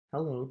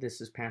Hello,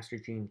 this is Pastor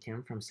Gene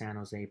Kim from San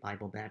Jose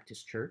Bible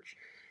Baptist Church.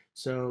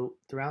 So,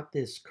 throughout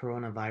this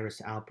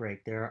coronavirus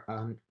outbreak, there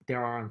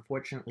are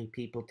unfortunately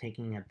people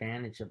taking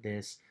advantage of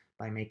this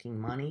by making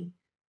money,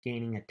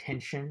 gaining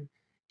attention,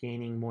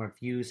 gaining more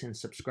views and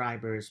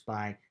subscribers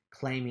by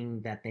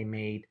claiming that they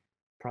made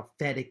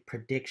prophetic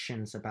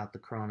predictions about the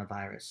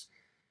coronavirus.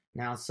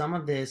 Now, some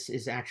of this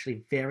is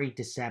actually very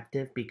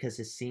deceptive because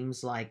it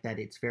seems like that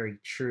it's very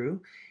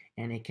true,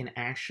 and it can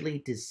actually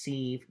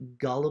deceive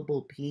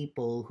gullible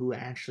people who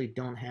actually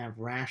don't have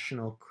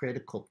rational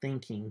critical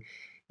thinking,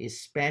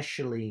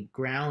 especially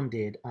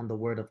grounded on the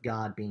Word of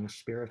God being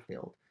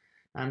spirit-filled.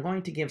 I'm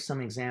going to give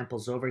some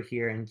examples over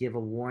here and give a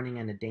warning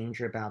and a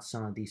danger about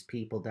some of these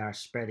people that are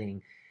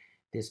spreading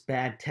this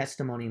bad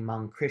testimony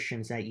among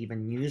Christians that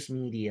even news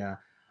media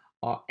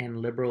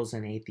and liberals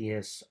and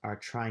atheists are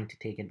trying to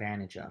take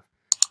advantage of.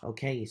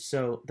 Okay,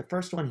 so the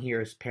first one here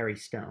is Perry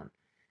Stone.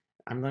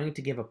 I'm going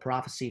to give a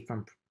prophecy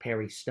from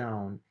Perry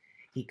Stone.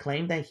 He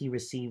claimed that he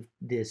received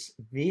this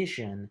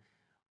vision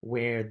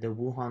where the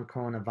Wuhan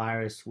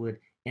coronavirus would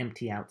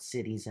empty out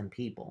cities and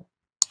people.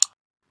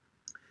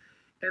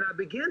 And I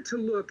began to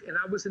look, and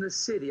I was in a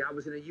city. I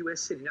was in a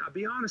U.S. city. Now, I'll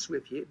be honest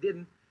with you, it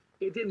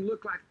didn't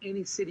look like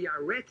any city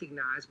I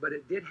recognized, but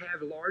it did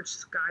have large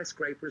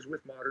skyscrapers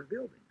with modern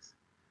buildings.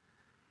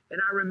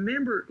 And I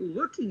remember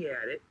looking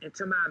at it, and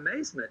to my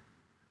amazement,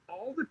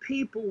 all the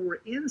people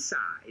were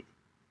inside,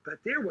 but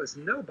there was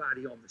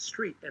nobody on the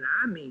street, and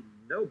I mean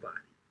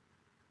nobody.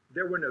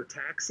 There were no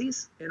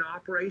taxis in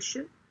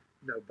operation,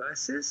 no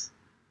buses,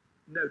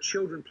 no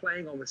children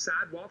playing on the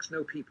sidewalks,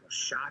 no people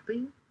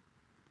shopping.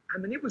 I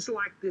mean, it was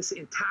like this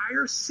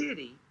entire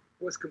city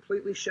was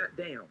completely shut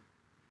down.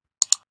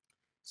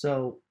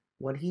 So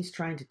what he's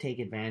trying to take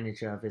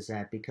advantage of is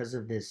that because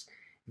of this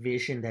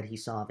vision that he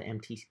saw of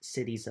empty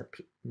cities of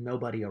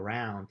nobody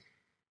around,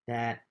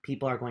 that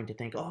people are going to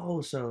think, oh,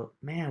 so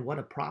man, what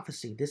a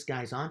prophecy. This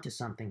guy's onto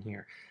something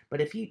here.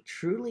 But if he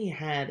truly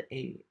had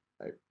a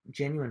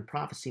genuine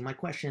prophecy, my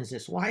question is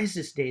this: why is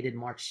this dated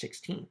March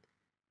 16th?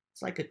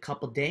 It's like a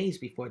couple days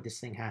before this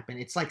thing happened.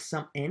 It's like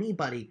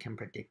anybody can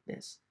predict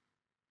this.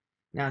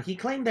 Now, he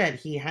claimed that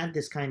he had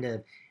this kind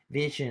of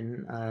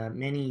vision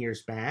many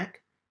years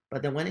back,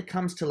 but then when it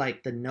comes to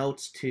like the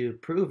notes to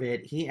prove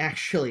it, he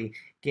actually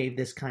gave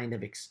this kind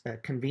of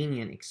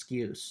convenient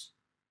excuse.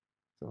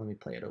 So let me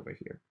play it over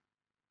here.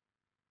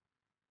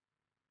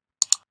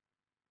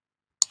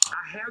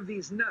 I have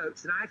these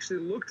notes, and I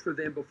actually looked for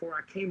them before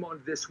I came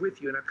on this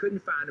with you, and I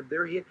couldn't find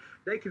them.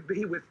 They could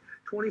be with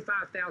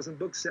 25,000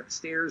 books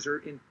upstairs or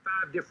in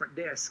 5 different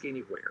desks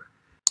anywhere.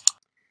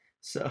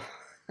 So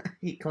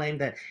he claimed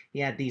that he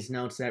had these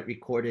notes that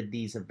recorded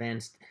these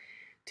events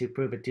to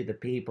prove it to the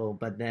people,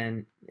 but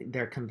then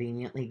they're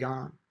conveniently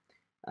gone.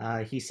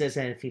 He says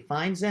that if he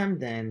finds them,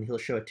 then he'll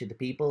show it to the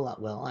people.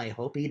 Well, I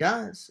hope he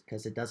does,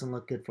 because it doesn't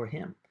look good for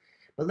him.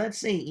 But let's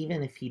say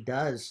even if he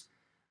does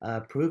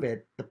prove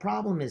it, the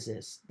problem is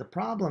this. The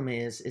problem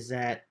is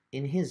that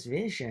in his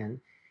vision,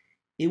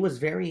 it was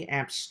very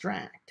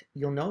abstract.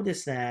 You'll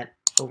notice that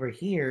over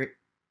here,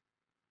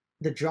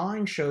 the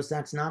drawing shows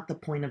that's not the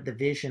point of the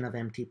vision of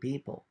empty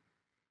people.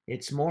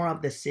 It's more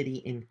of the city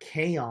in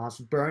chaos,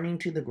 burning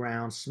to the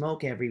ground,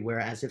 smoke everywhere,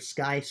 as if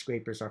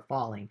skyscrapers are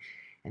falling.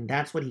 And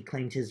that's what he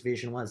claimed his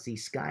vision was,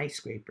 these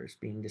skyscrapers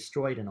being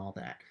destroyed and all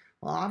that.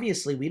 Well,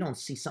 obviously, we don't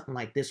see something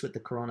like this with the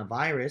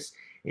coronavirus.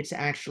 It's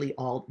actually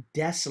all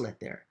desolate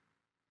there,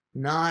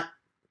 not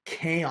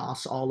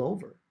chaos all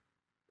over.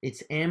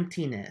 It's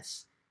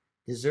emptiness,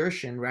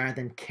 desertion, rather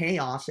than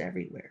chaos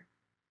everywhere.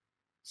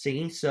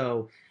 See?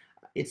 So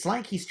it's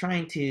like he's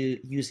trying to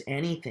use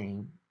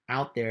anything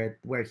out there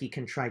where he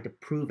can try to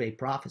prove a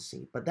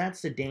prophecy. But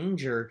that's the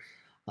danger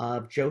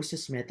of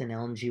Joseph Smith and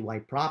Ellen G.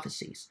 White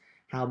prophecies.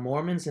 How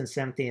Mormons and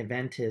Seventh-day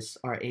Adventists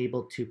are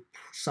able to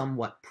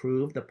somewhat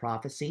prove the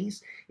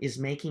prophecies is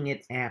making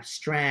it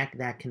abstract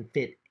that can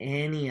fit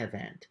any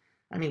event.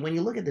 I mean, when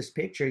you look at this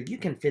picture, you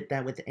can fit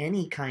that with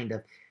any kind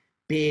of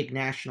big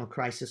national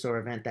crisis or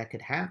event that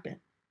could happen.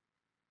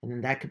 And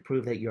then that could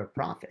prove that you're a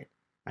prophet.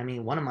 I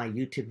mean, one of my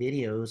YouTube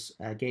videos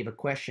gave a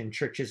question,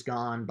 church is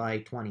gone by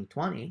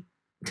 2020.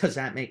 Does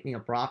that make me a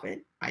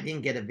prophet? I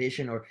didn't get a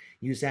vision or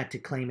use that to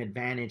claim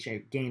advantage or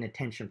gain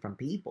attention from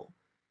people.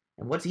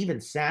 And what's even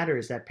sadder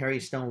is that Perry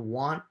Stone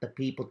wanted the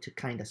people to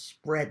kind of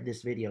spread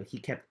this video. He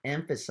kept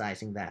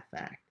emphasizing that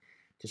fact,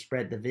 to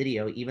spread the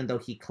video, even though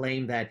he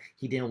claimed that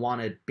he didn't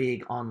want a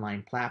big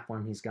online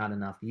platform. He's got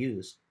enough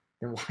views.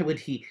 Then why would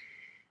he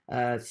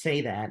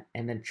say that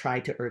and then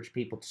try to urge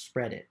people to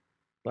spread it?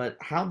 But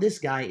how this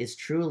guy is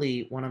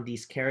truly one of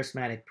these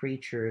charismatic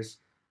preachers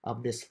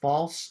of this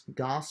false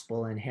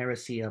gospel and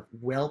heresy of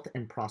wealth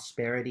and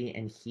prosperity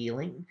and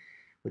healing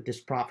with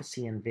this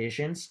prophecy and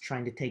visions,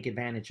 trying to take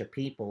advantage of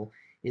people,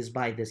 is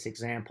by this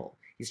example.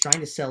 He's trying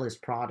to sell his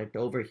product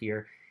over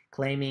here,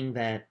 claiming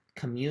that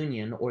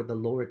communion or the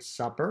Lord's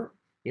Supper,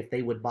 if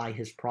they would buy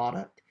his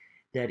product,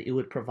 that it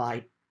would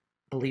provide,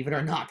 believe it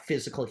or not,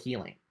 physical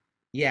healing.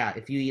 Yeah,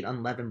 if you eat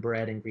unleavened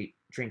bread and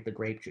drink the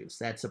grape juice,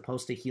 that's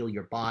supposed to heal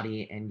your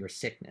body and your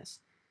sickness.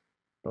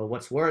 But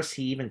what's worse,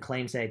 he even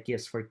claims that it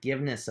gives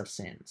forgiveness of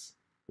sins,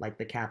 like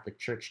the Catholic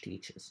Church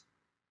teaches.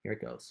 Here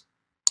it goes.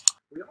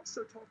 We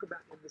also talk about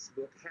in this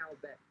book how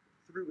that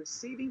through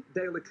receiving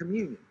daily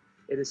communion,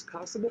 it is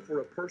possible for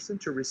a person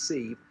to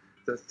receive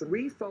the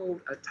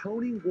threefold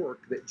atoning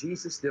work that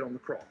Jesus did on the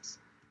cross.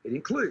 It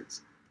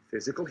includes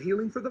physical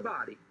healing for the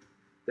body,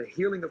 the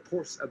healing, of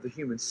course, of the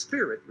human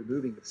spirit,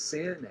 removing of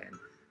sin and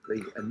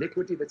the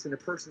iniquity that's in a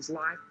person's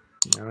life.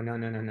 No.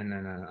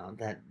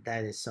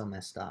 That is so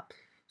messed up.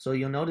 So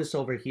you'll notice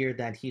over here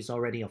that he's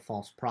already a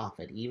false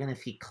prophet. Even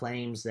if he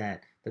claims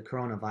that the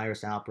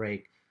coronavirus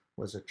outbreak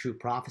was a true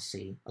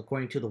prophecy,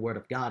 according to the word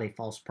of God, a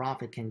false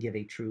prophet can give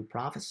a true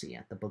prophecy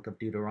at the book of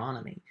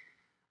Deuteronomy.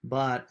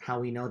 But how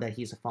we know that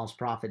he's a false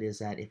prophet is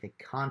that if it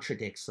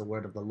contradicts the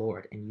word of the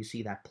Lord, and you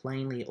see that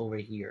plainly over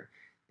here,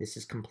 this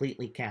is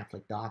completely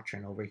Catholic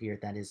doctrine over here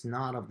that is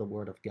not of the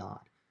word of God.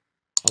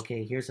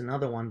 Okay, here's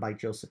another one by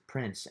Joseph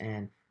Prince,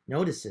 and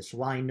notice this,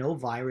 why no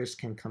virus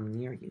can come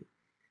near you.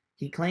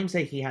 He claims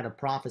that he had a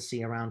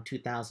prophecy around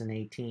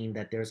 2018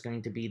 that there's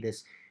going to be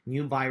this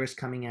new virus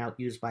coming out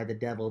used by the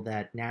devil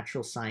that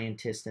natural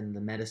scientists and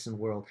the medicine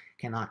world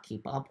cannot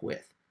keep up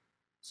with.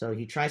 So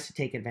he tries to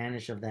take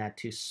advantage of that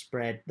to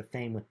spread the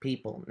fame with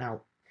people.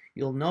 Now,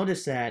 you'll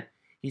notice that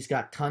he's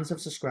got tons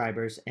of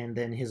subscribers, and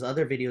then his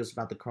other videos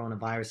about the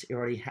coronavirus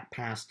already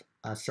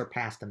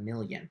surpassed 1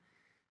 million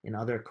in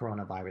other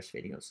coronavirus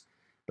videos.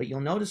 But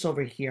you'll notice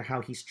over here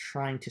how he's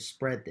trying to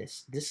spread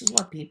this. This is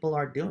what people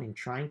are doing,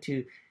 trying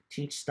to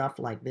teach stuff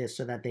like this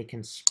so that they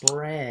can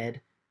spread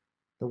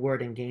the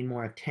word and gain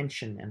more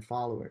attention and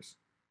followers.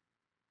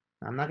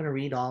 I'm not going to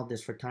read all of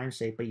this for time's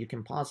sake, but you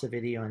can pause the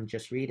video and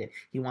just read it.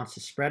 He wants to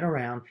spread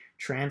around,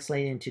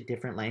 translate into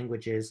different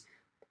languages,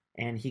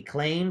 and he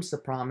claims the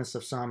promise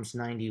of Psalms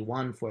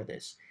 91 for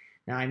this.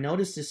 Now, I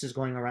noticed this is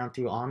going around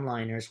through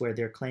onliners where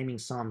they're claiming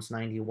Psalms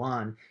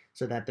 91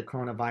 so that the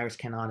coronavirus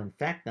cannot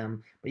infect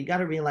them. But you got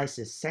to realize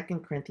this, 2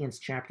 Corinthians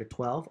chapter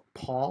 12,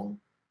 Paul,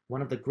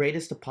 one of the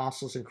greatest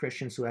apostles and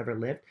Christians who ever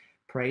lived,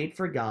 prayed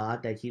for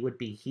God that he would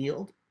be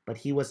healed, but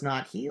he was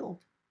not healed.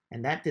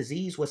 And that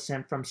disease was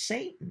sent from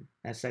Satan,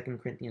 as 2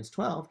 Corinthians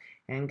 12,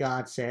 and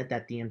God said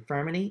that the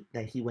infirmity,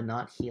 that he would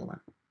not heal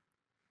him.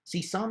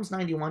 See, Psalms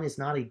 91 is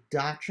not a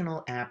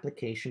doctrinal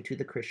application to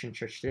the Christian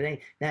church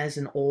today. That is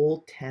an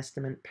Old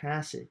Testament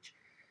passage.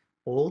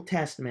 Old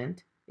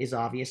Testament is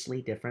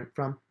obviously different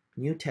from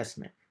New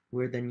Testament.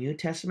 We're the New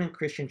Testament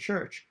Christian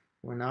church.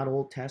 We're not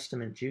Old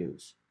Testament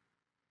Jews.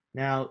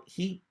 Now,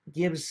 he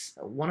gives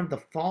one of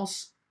the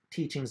false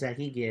teachings that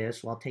he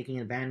gives while taking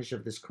advantage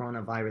of this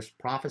coronavirus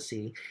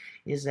prophecy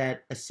is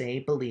that a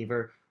saved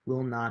believer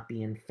will not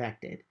be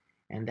infected,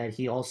 and that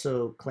he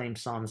also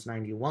claims Psalms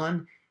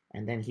 91,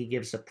 and then he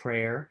gives a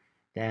prayer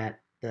that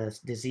the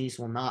disease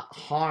will not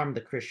harm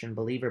the Christian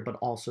believer but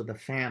also the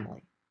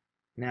family.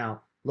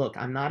 Now, look,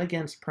 I'm not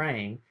against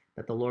praying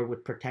that the Lord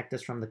would protect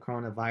us from the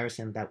coronavirus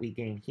and that we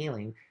gain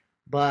healing,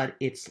 but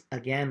it's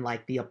again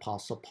like the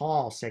Apostle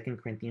Paul, 2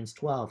 Corinthians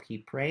 12. He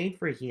prayed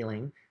for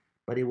healing,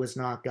 but it was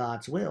not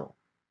God's will.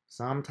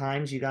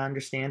 Sometimes you got to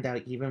understand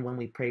that even when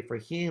we pray for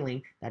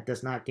healing, that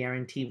does not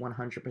guarantee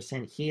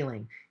 100%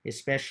 healing,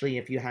 especially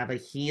if you have a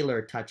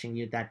healer touching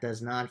you that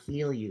does not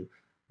heal you.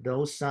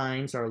 Those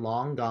signs are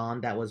long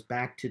gone. That was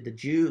back to the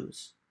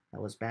Jews.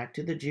 That was back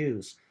to the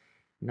Jews,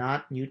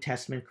 not New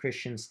Testament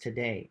Christians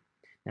today.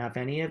 Now, if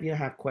any of you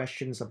have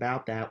questions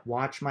about that,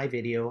 watch my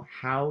video,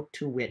 How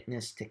to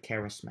Witness to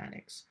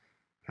Charismatics.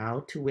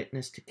 How to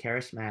Witness to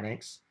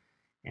Charismatics.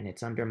 And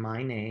it's under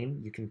my name.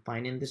 You can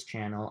find it in this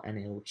channel, and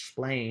it'll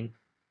explain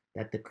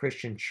that the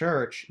Christian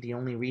church, the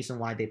only reason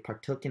why they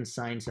partook in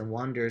signs and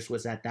wonders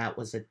was that that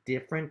was a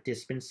different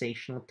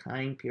dispensational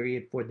time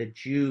period for the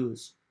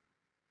Jews.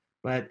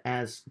 But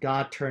as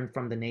God turned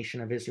from the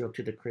nation of Israel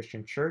to the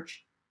Christian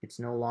church, it's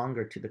no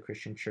longer to the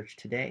Christian church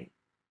today.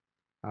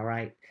 All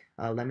right,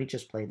 let me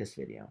just play this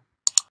video.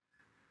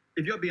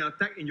 If you're being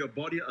attacked in your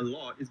body a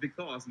lot, it's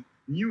because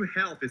new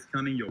health is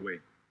coming your way.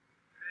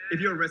 If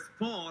you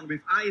respond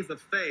with eyes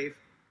of faith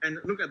and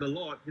look at the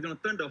Lord, He's going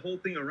to turn the whole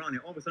thing around, and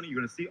all of a sudden you're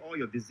going to see all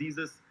your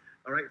diseases,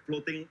 all right,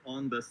 floating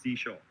on the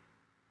seashore.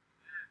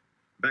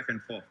 Back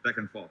and forth,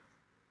 all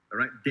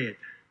right, dead.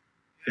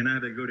 Can I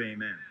have a good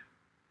amen?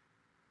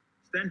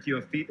 Stand to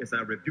your feet as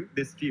I rebuke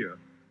this fear.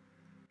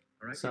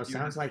 All right? So it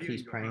sounds like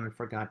he's praying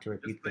for God to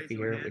rebuke the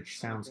fear, which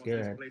sounds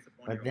good,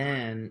 but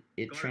then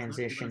it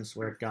transitions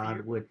where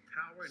God would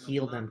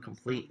heal them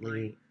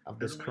completely of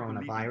this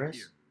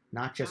coronavirus,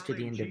 not just to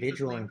the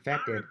individual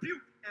infected,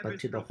 but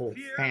to the whole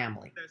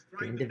family,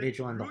 the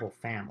individual and the whole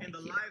family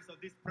here.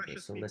 Okay,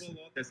 so listen.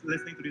 That's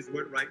listening to this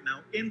word right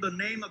now. In the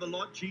name of the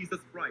Lord Jesus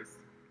Christ,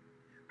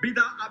 be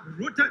thou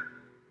uprooted.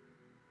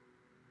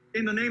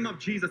 In the name of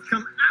Jesus,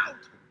 come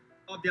out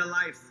of their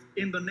lives.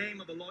 In the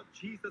name of the Lord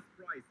Jesus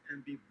Christ,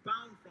 and be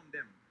bound from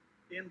them.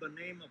 In the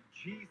name of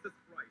Jesus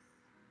Christ.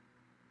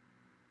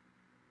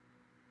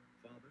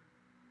 Father,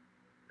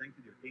 thank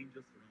you, your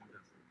angels surround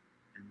us.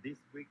 And this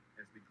week,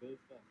 as we go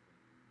forth,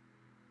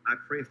 I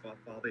pray,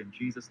 Father, in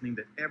Jesus' name,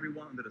 that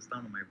everyone under the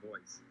sound of my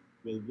voice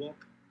will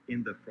walk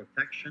in the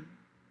protection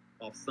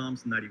of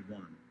Psalms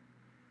 91.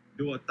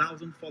 Though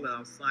 1,000 fall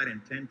outside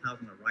and 10,000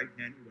 at right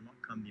hand, it will not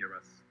come near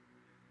us.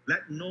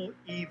 Let no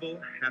evil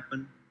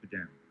happen to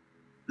them.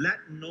 Let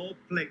no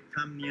plague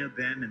come near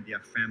them and their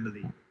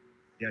family,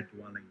 their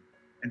dwelling.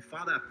 And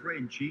Father, I pray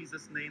in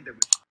Jesus' name that we...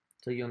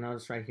 So you'll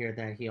notice right here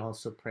that he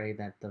also prayed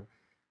that the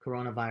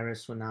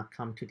coronavirus will not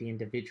come to the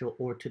individual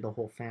or to the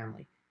whole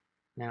family.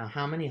 Now,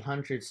 how many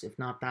hundreds, if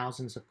not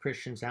thousands, of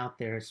Christians out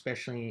there,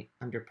 especially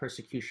under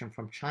persecution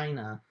from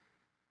China,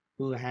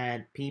 who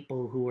had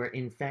people who were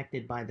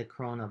infected by the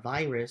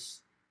coronavirus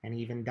and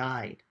even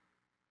died?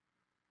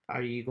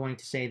 Are you going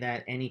to say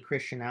that any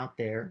Christian out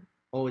there,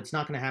 oh, it's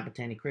not going to happen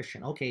to any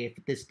Christian? Okay, if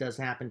this does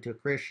happen to a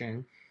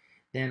Christian,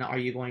 then are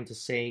you going to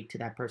say to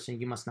that person,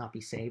 you must not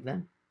be saved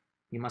then?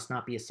 You must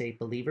not be a saved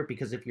believer,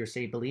 because if you're a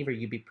saved believer,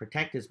 you'd be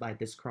protected by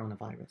this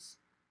coronavirus.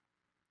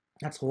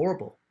 That's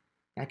horrible.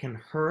 That can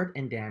hurt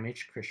and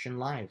damage Christian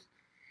lives,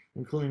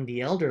 including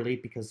the elderly,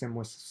 because they're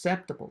more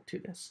susceptible to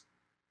this.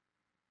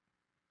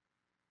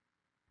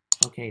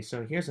 Okay,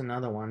 so here's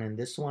another one, and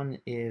this one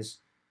is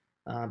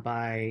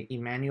by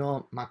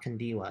Emmanuel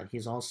Makandiwa.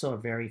 He's also a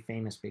very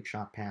famous big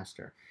shot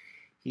pastor.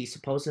 He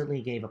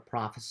supposedly gave a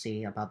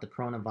prophecy about the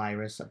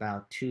coronavirus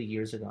about 2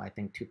 years ago, I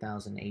think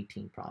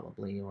 2018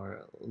 probably, or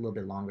a little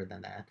bit longer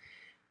than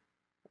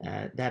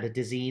that, that a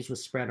disease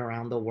was spread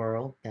around the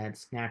world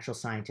that natural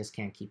scientists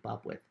can't keep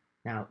up with.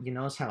 Now, you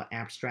notice how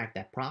abstract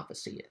that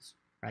prophecy is,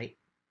 right?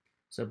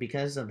 So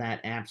because of that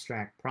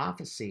abstract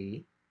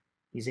prophecy,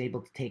 he's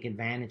able to take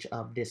advantage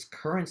of this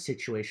current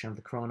situation of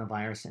the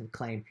coronavirus and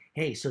claim,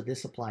 hey, so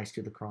this applies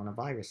to the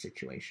coronavirus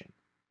situation.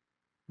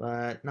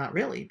 But not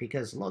really,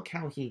 because look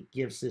how he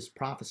gives this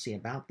prophecy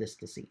about this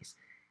disease.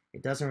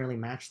 It doesn't really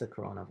match the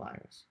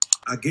coronavirus.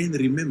 Again,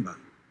 remember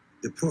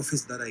the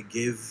prophets that I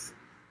gave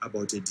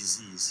about a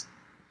disease.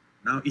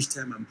 Now, each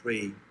time I'm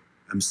praying,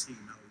 I'm seeing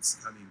now it's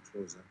coming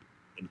closer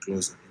and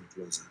closer and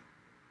closer.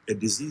 A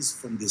disease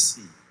from the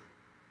sea,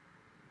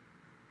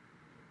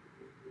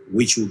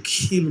 which will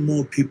kill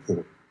more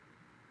people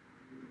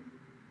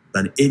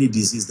than any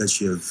disease that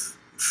you have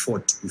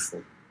fought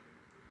before.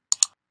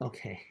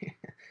 Okay.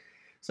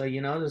 So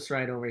you notice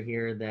right over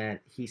here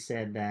that he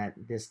said that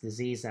this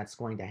disease that's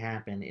going to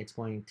happen, it's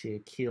going to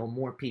kill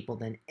more people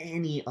than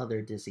any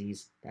other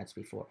disease that's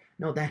before.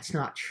 No, that's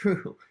not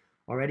true.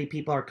 Already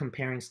people are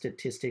comparing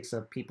statistics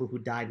of people who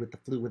died with the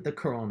flu with the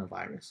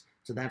coronavirus.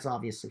 So that's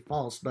obviously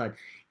false. But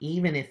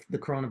even if the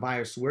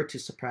coronavirus were to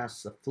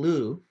suppress the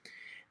flu,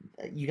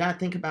 you got to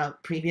think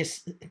about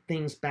previous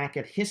things back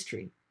at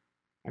history.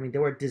 I mean,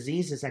 there were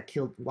diseases that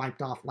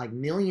wiped off like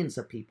millions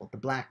of people. The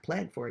Black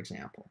Plague, for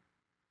example.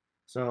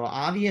 So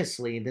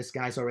obviously, this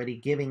guy's already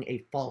giving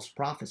a false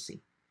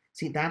prophecy.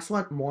 See, that's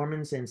what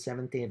Mormons and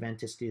Seventh-day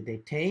Adventists do. They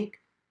take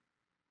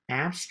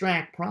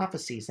abstract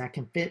prophecies that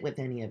can fit with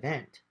any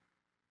event,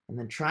 and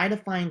then try to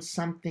find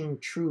something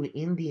true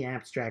in the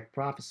abstract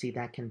prophecy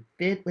that can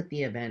fit with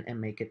the event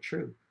and make it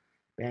true.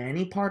 But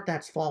any part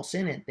that's false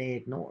in it, they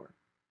ignore.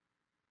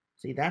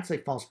 See, that's a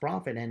false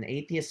prophet, and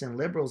atheists and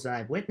liberals that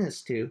I've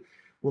witnessed to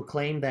will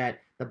claim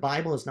that the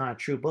Bible is not a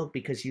true book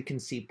because you can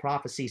see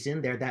prophecies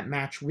in there that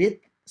match with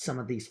some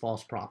of these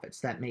false prophets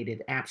that made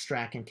it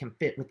abstract and can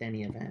fit with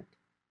any event.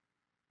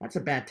 That's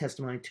a bad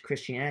testimony to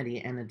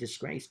Christianity and a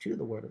disgrace to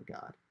the Word of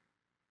God.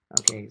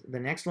 Okay, the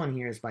next one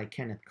here is by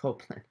Kenneth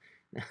Copeland.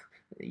 Now,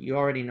 you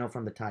already know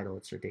from the title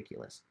it's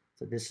ridiculous.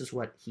 So this is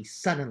what he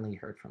suddenly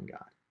heard from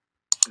God.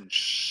 And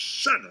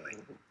suddenly,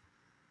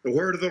 the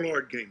word of the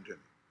Lord came to me.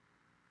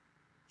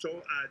 So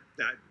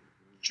I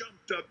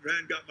jumped up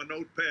and got my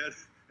notepad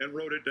and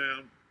wrote it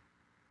down.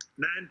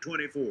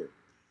 9:24.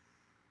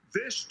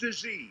 This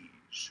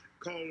disease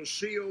called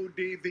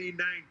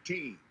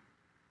COVID-19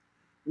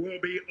 will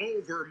be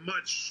over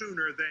much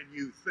sooner than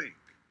you think.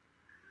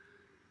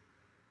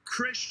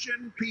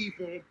 Christian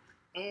people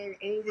all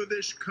over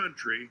this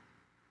country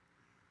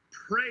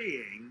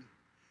praying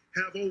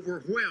have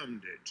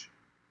overwhelmed it.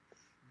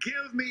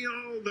 Give me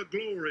all the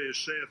glory,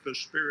 saith the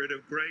Spirit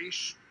of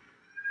grace.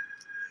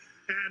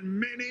 And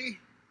many,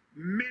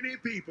 many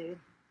people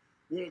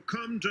will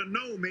come to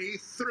know me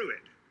through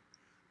it.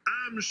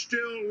 I'm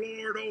still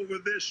Lord over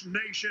this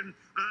nation.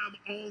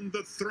 I'm on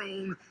the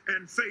throne,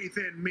 and faith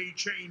in me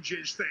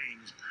changes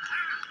things.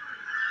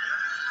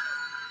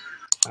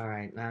 All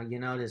right, now you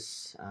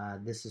notice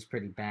this is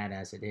pretty bad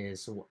as it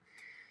is. So,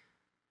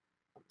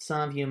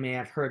 some of you may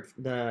have heard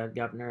the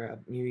governor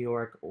of New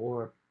York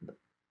or the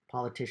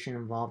politician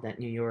involved at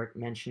New York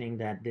mentioning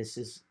that this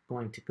is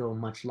going to go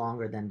much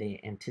longer than they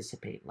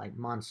anticipate, like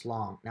months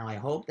long. Now, I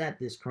hope that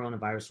this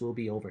coronavirus will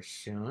be over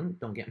soon.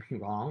 Don't get me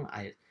wrong.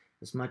 I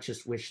as much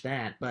as wish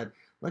that. But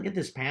look at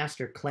this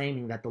pastor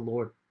claiming that the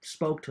Lord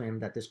spoke to him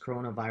that this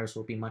coronavirus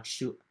will be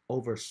much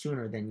over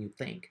sooner than you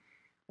think.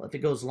 Well, if it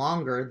goes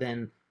longer,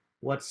 then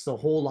what's the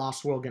whole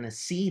lost world going to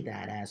see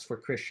that as for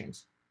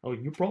Christians? Oh,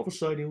 you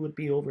prophesied it would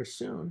be over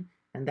soon.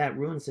 And that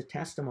ruins the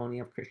testimony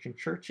of Christian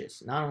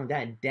churches. Not only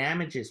that, it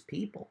damages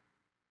people,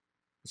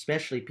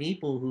 especially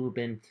people who've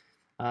been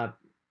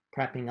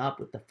prepping up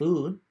with the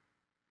food.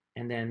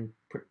 and then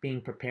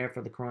being prepared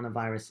for the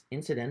coronavirus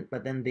incident,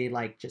 but then they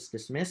like just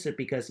dismiss it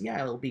because,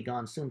 yeah, it'll be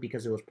gone soon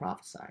because it was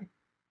prophesied.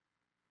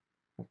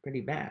 That's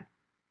pretty bad.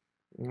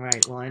 All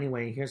right, well,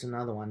 anyway, here's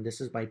another one.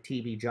 This is by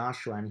TB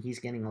Joshua, and he's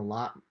getting a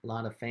lot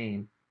of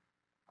fame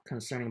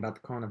concerning about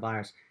the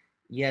coronavirus.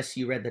 Yes,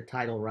 you read the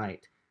title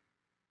right.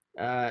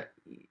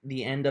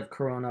 The End of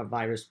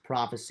Coronavirus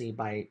Prophecy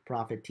by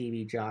Prophet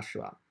TB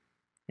Joshua.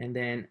 And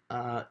then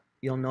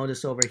you'll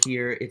notice over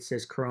here it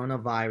says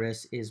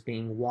coronavirus is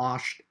being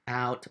washed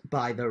out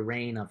by the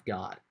rain of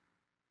God.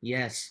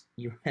 Yes,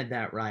 you read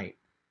that right.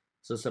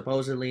 So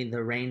supposedly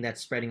the rain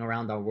that's spreading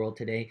around our world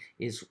today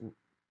is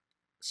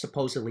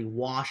supposedly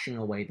washing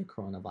away the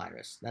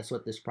coronavirus. That's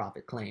what this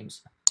prophet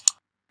claims.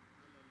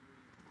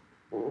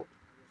 I was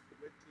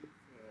waiting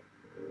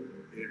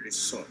for a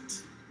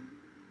result.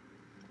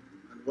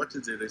 And what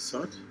is the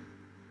result?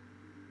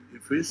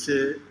 If we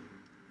say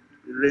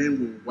rain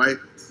will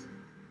wipe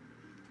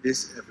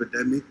this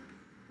epidemic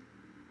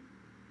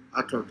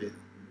out of the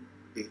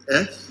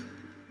earth,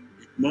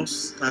 it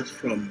must start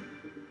from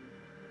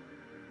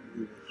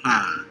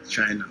Wuhan,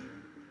 China,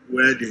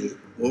 where the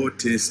whole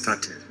thing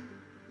started.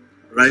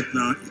 Right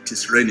now, it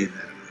is raining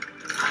there.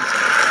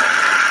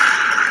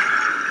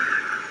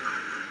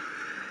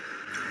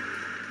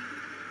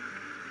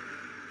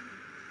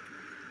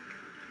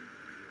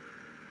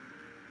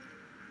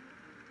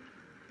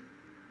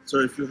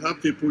 So if you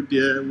have people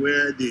there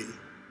where the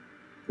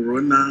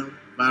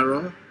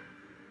coronavirus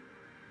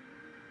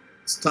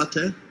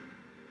started,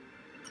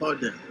 call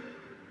them.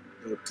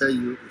 They'll tell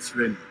you it's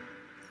raining.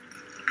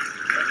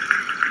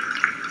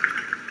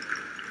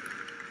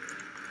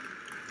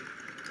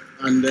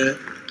 And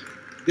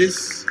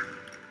this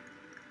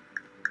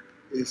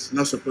is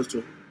not supposed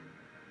to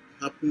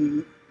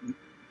happen in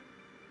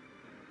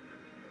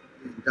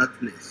that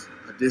place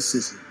at this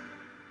season,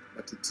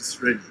 but it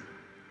is raining.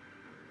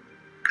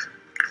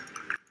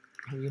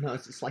 You know,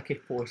 it's just like a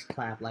forced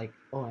clap, like,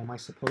 oh, am I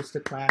supposed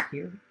to clap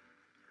here?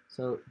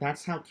 So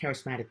that's how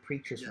charismatic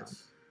preachers run.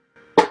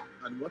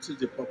 And what is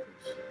the purpose?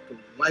 To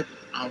wipe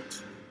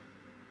out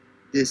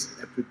this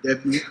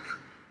epidemic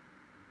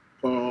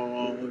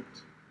called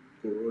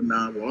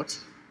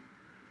coronavirus.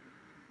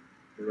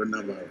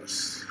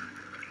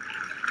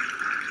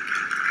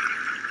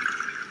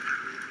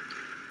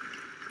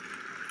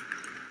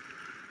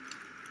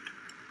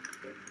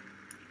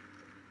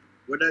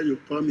 Whether you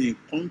come in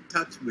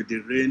contact with the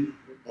rain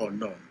or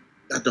not,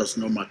 that does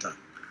not matter.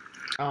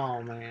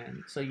 Oh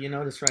man, so you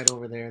notice right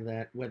over there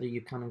that whether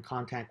you come in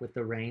contact with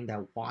the rain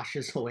that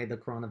washes away the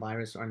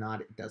coronavirus or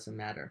not, it doesn't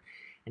matter.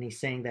 And he's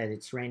saying that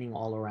it's raining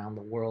all around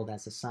the world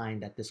as a sign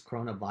that this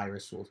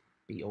coronavirus will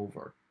be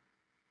over.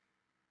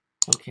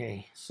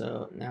 Okay,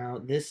 so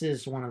now this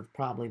is one of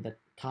probably the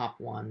top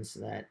ones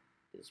that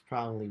is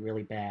probably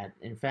really bad.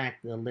 In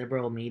fact, the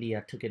liberal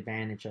media took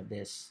advantage of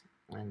this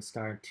and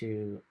started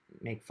to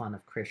make fun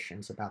of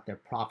Christians about their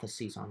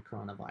prophecies on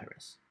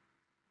coronavirus.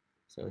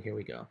 So here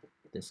we go,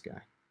 this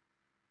guy.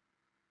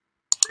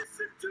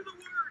 Listen to the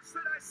words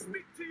that I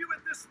speak to you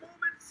at this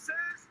moment,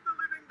 says the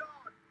living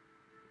God.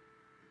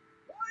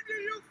 Why do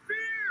you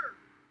fear,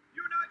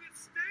 United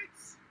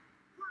States?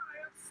 For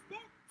I have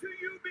spoke to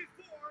you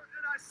before,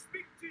 and I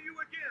speak to you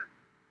again.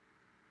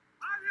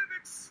 I have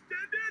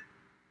extended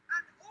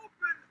and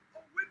opened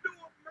a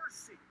window of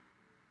mercy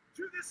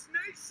to this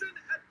nation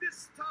at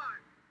this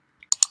time.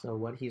 So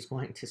what he's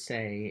going to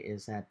say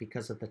is that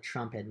because of the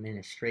Trump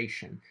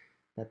administration,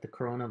 that the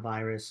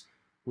coronavirus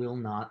will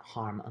not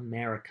harm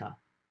America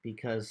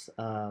because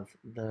of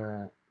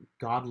the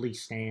godly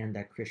stand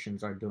that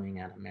Christians are doing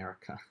at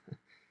America.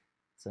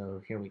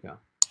 So here we go.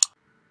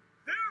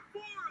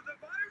 Therefore, the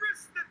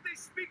virus that they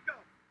speak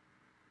of,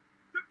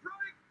 the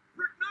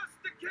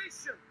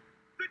prognostication,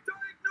 the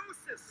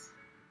diagnosis,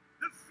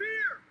 the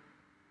fear,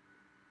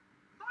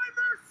 my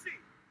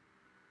mercy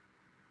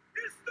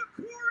is the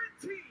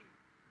quarantine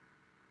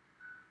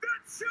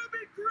that shall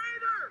be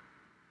greater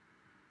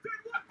than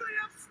what they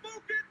have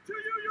spoken to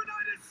you,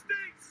 United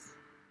States.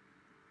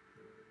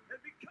 And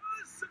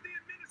because of the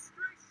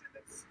administration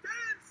that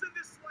stands in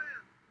this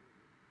land,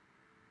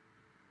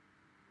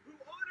 who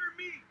honor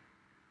me,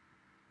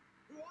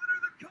 who honor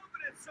the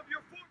covenants of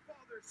your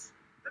forefathers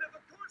and of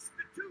the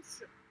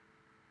Constitution,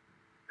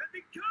 and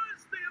because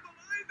they have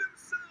aligned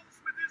themselves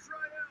with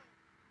Israel,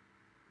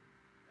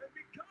 and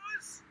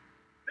because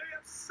they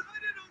have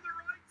sided on the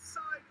right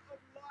side of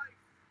life,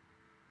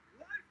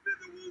 life in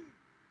the womb,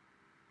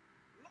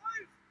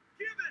 life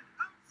given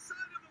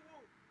outside of the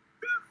womb.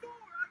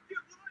 Therefore, I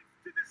give life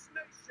to this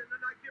nation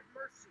and I give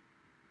mercy.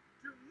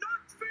 Do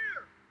not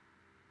fear.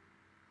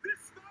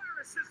 This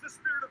virus is the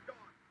Spirit of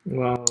God.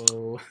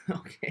 Whoa,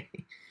 okay.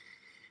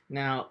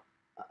 Now,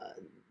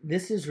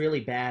 this is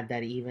really bad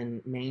that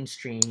even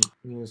mainstream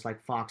news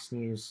like Fox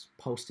News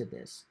posted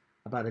this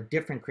about a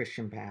different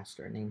Christian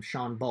pastor named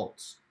Sean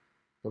Boltz.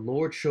 The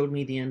Lord showed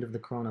me the end of the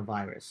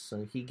coronavirus,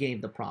 so he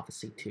gave the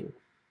prophecy too.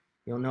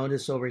 You'll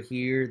notice over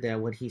here that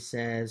what he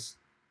says,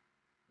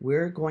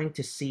 we're going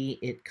to see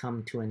it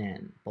come to an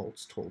end,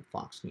 Boltz told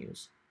Fox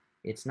News.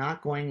 It's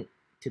not going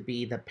to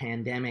be the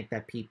pandemic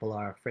that people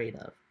are afraid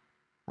of.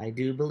 I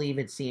do believe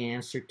it's the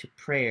answer to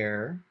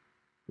prayer.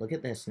 Look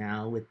at this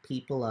now, with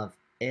people of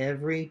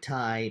every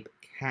type,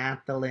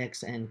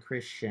 Catholics and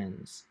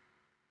Christians.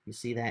 You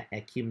see that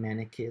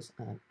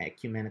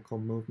ecumenical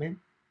movement,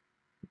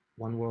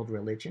 one world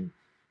religion.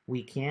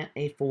 We can't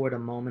afford a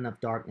moment of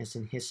darkness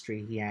in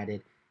history, he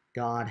added.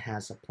 God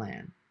has a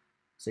plan.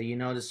 So you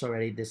notice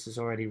already, this is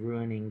already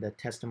ruining the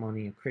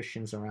testimony of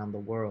Christians around the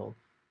world.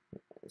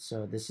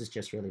 So this is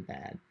just really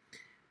bad.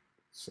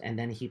 And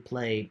then he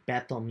played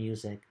Bethel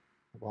music,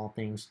 of all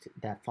things,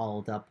 that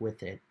followed up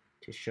with it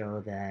to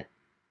show that,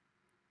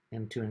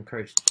 and to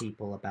encourage the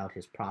people about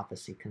his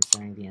prophecy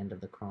concerning the end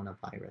of the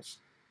coronavirus.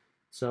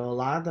 So a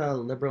lot of the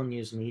liberal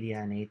news media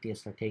and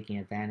atheists are taking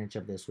advantage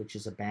of this, which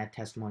is a bad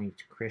testimony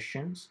to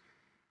Christians.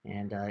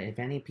 And if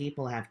any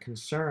people have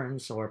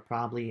concerns or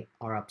probably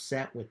are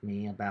upset with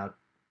me about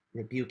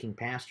rebuking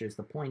pastors,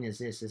 the point is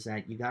this, is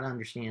that you got to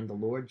understand the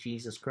Lord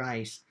Jesus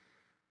Christ,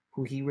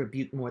 who he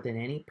rebuked more than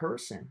any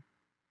person,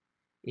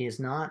 is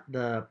not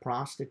the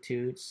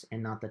prostitutes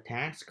and not the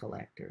tax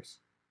collectors.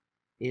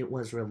 It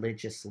was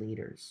religious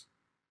leaders.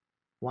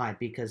 Why?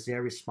 Because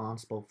they're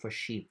responsible for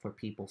sheep, for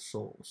people's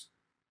souls.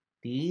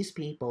 These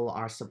people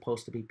are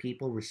supposed to be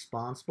people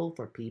responsible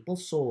for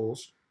people's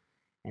souls,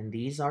 and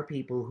these are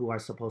people who are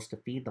supposed to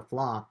feed the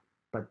flock,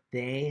 but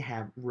they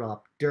have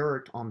rubbed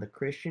dirt on the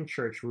Christian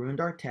church, ruined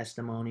our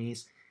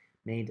testimonies,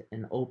 made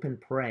an open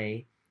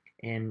prey,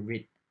 and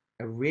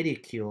a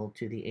ridicule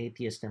to the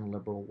atheist and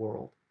liberal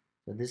world.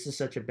 So this is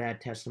such a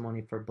bad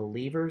testimony for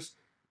believers.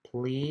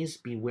 Please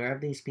beware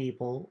of these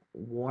people,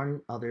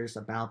 warn others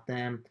about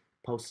them,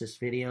 post this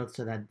video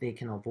so that they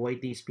can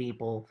avoid these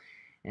people.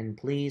 And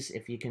please,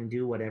 if you can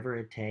do whatever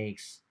it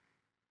takes,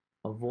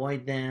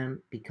 avoid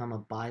them, become a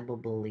Bible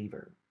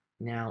believer.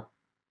 Now,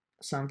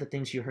 some of the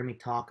things you heard me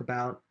talk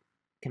about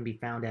can be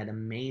found at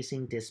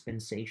Amazing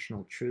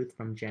Dispensational Truth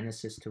from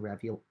Genesis to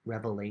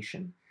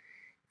Revelation.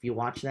 If you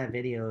watch that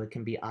video, it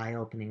can be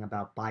eye-opening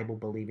about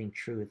Bible-believing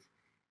truth,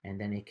 and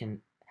then it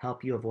can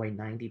help you avoid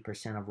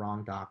 90% of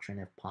wrong doctrine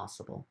if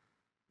possible.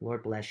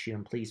 Lord bless you,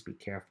 and please be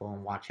careful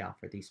and watch out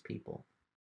for these people.